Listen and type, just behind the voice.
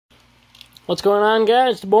What's going on,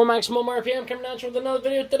 guys? It's the Boy Maximum RPM coming at you with another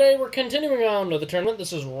video today. We're continuing on with the tournament.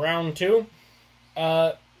 This is round 2.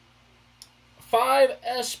 5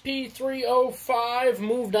 SP305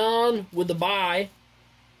 moved on with the bye.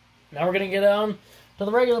 Now we're going to get on to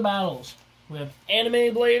the regular battles. We have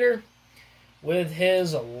Anime Blader with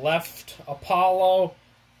his left Apollo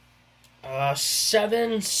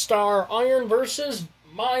 7-star Iron versus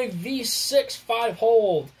my V6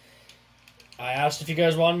 5-hold. I asked if you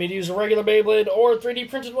guys wanted me to use a regular Beyblade or a 3D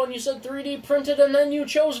printed one. You said 3D printed, and then you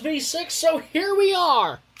chose V6, so here we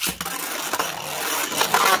are!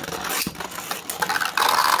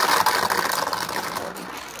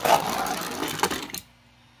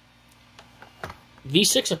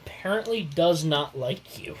 V6 apparently does not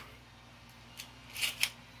like you.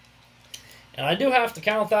 And I do have to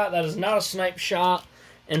count that. That is not a snipe shot.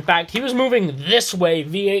 In fact, he was moving this way.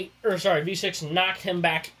 V6 knocked him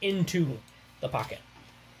back into the pocket.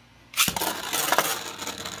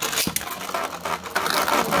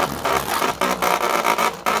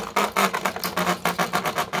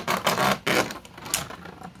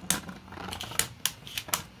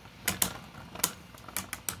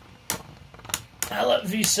 I let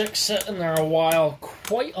V6 sit in there a while,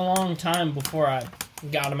 quite a long time before I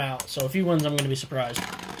got him out. So if he wins, I'm going to be surprised.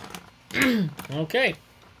 Okay.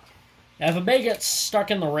 Now, if a bay gets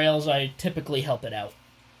stuck in the rails, I typically help it out.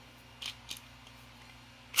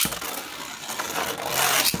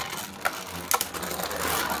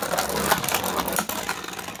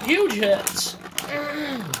 Huge hits.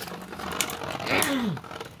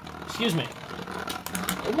 Excuse me.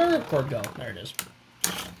 Where'd my ripcord go? There it is.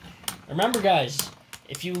 Remember, guys,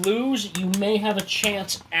 if you lose, you may have a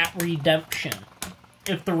chance at redemption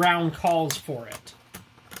if the round calls for it.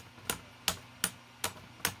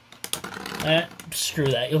 Screw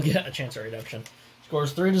that. You'll get a chance at redemption.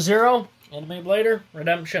 Scores 3-0. Anime Blader,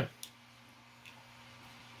 redemption.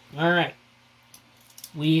 Alright.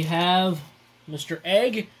 We have Mr.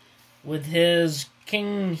 Egg with his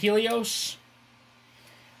King Helios.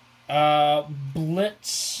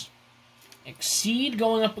 Blitz Exceed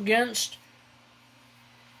going up against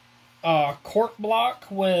Cork Block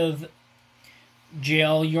with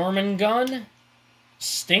JL Jormungand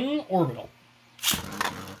Sting Orbital.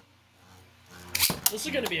 This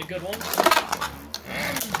is going to be a good one.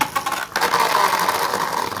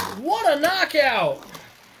 What a knockout!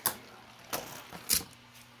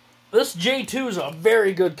 This J2 is a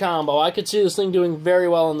very good combo. I could see this thing doing very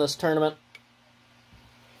well in this tournament.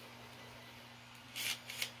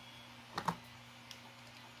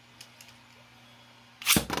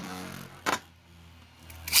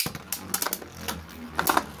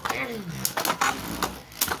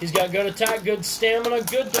 He's got good attack, good stamina,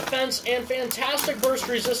 good defense, and fantastic burst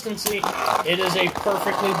resistance-y. It is a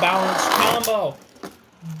perfectly balanced combo.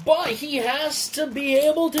 But he has to be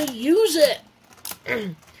able to use it.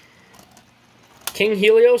 King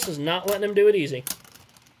Helios is not letting him do it easy.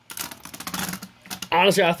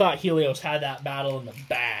 Honestly, I thought Helios had that battle in the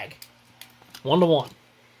bag. 1-1.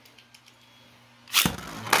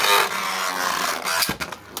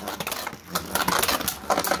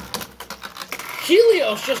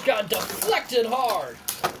 Helios just got deflected hard.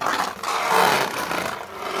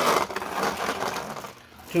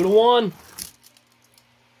 2-1.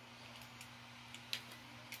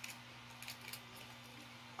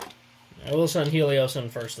 I will send Helios in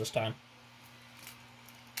first this time.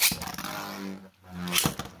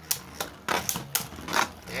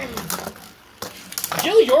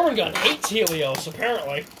 JL Jormungand hates Helios,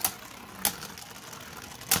 apparently.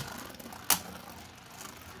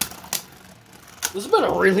 This has been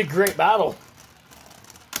a really great battle.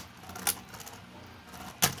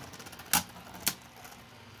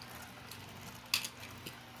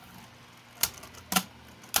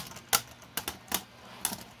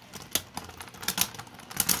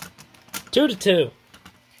 Two to 2.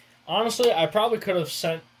 Honestly, I probably could have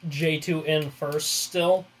sent J2 in first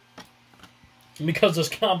still, because this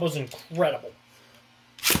combo's incredible.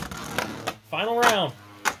 Final round.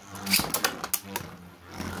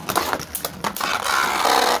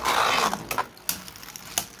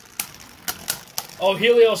 Oh,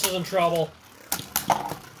 Helios is in trouble.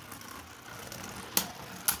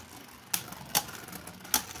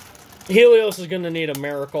 Helios is going to need a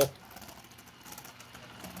miracle.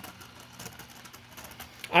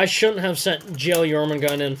 I shouldn't have sent JL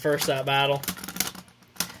Jormungand in first that battle.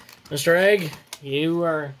 Mr. Egg, you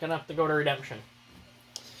are going to have to go to redemption.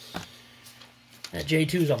 That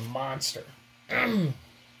J2 is a monster.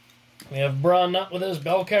 We have Bra Nut with his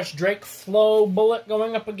Belkesh Drake Flow Bullet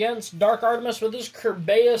going up against Dark Artemis with his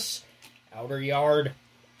Kerbeus Outer Yard.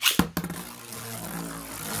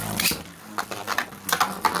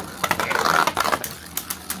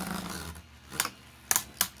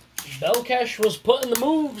 Belcash was putting the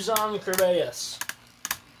moves on Kerbeus.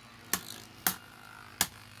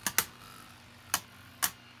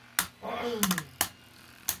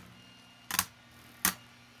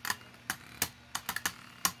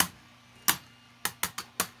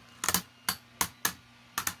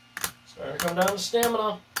 Starting to come down to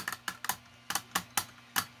stamina.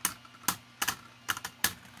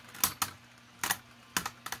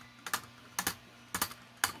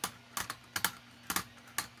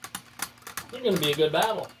 This is going to be a good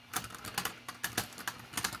battle.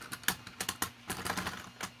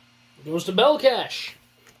 Goes to Belcash.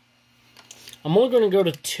 I'm only going to go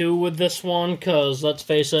to 2 with this one, because, let's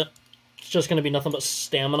face it, it's just going to be nothing but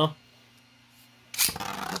stamina.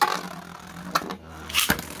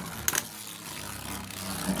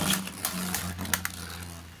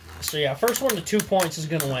 So yeah, first one to 2 points is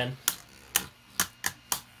going to win.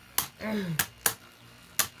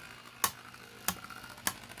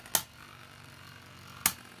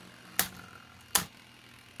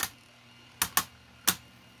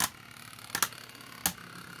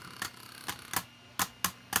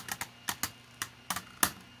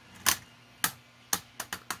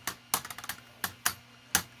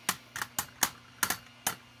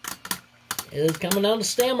 It is coming down to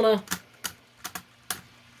stamina.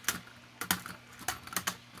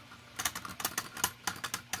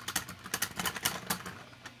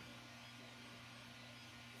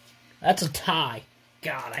 That's a tie.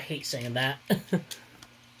 God, I hate saying that.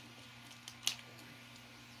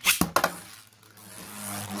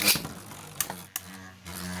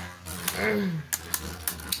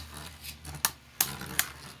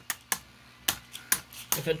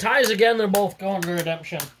 If it ties again, they're both going to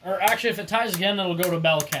redemption. Or actually, if it ties again, it'll go to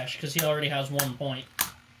Belcash, because he already has 1 point.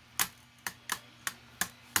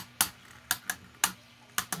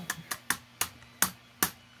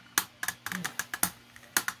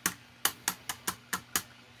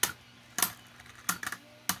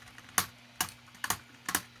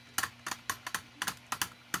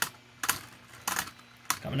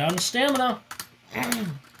 Coming down to stamina.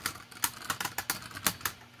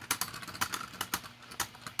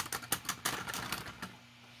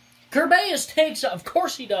 Kerbeus takes it. Of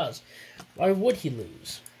course he does. Why would he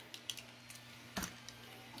lose?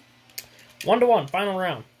 1-1, final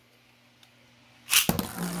round.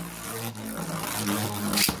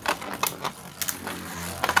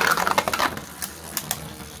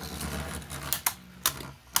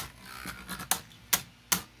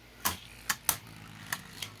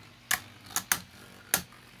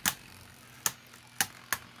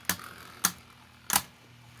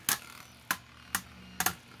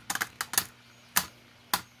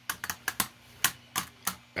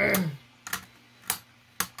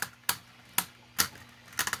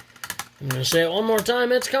 I'm going to say it one more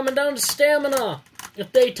time. It's coming down to stamina.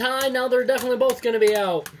 If they tie, now they're definitely both going to be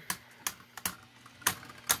out.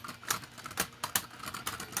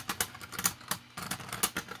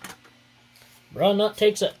 Bro Nut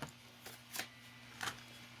takes it.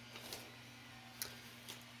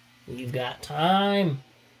 We've got time.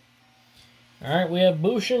 Alright, we have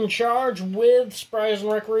Bushin Charge with Surprise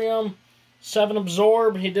and Requiem. 7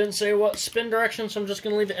 Absorb. He didn't say what spin direction, so I'm just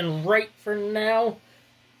going to leave it in right for now.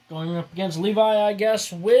 Going up against Levi, I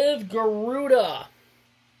guess, with Garuda.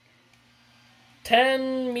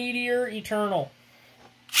 10 Meteor Eternal.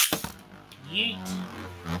 Yeet.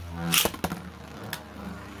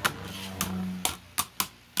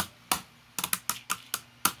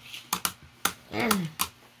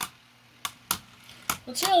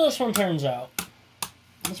 Let's see how this one turns out.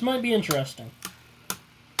 This might be interesting.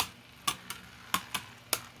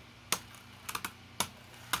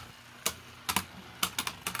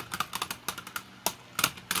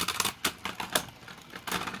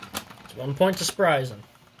 It's 1 point to surprising.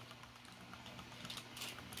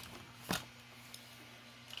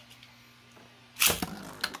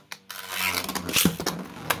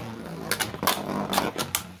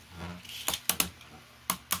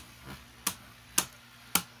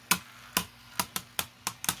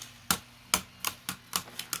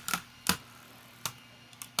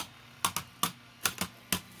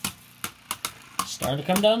 Starting to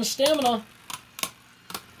come down to stamina.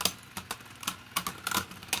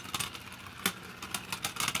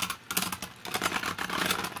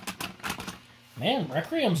 Man,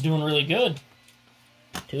 Requiem's doing really good.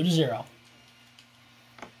 2-0.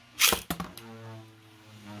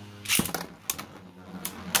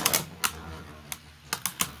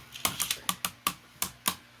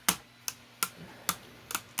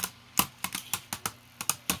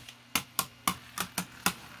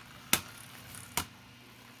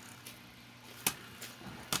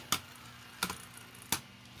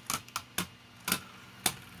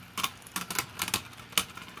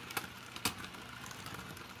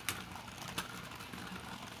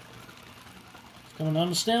 Coming on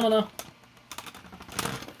to stamina.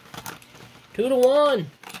 2-1.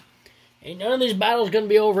 Ain't none of these battles going to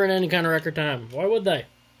be over in any kind of record time. Why would they?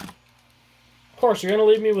 Of course, you're going to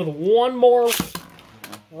leave me with one more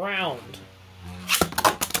round.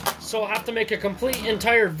 So I'll have to make a complete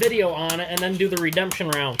entire video on it and then do the redemption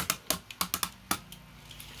round.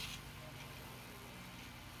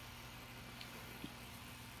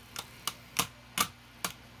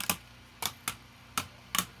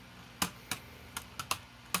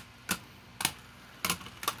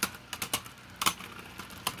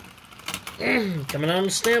 Coming on to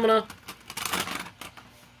stamina.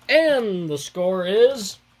 And the score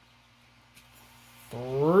is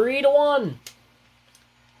 3-1.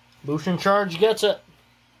 Bushin Charge gets it.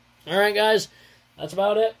 Alright, guys. That's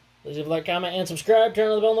about it. Please leave a like, comment, and subscribe. Turn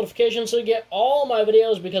on the bell notifications so you get all my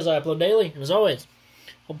videos because I upload daily. And as always,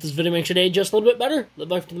 hope this video makes your day just a little bit better.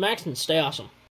 Live life to the max and stay awesome.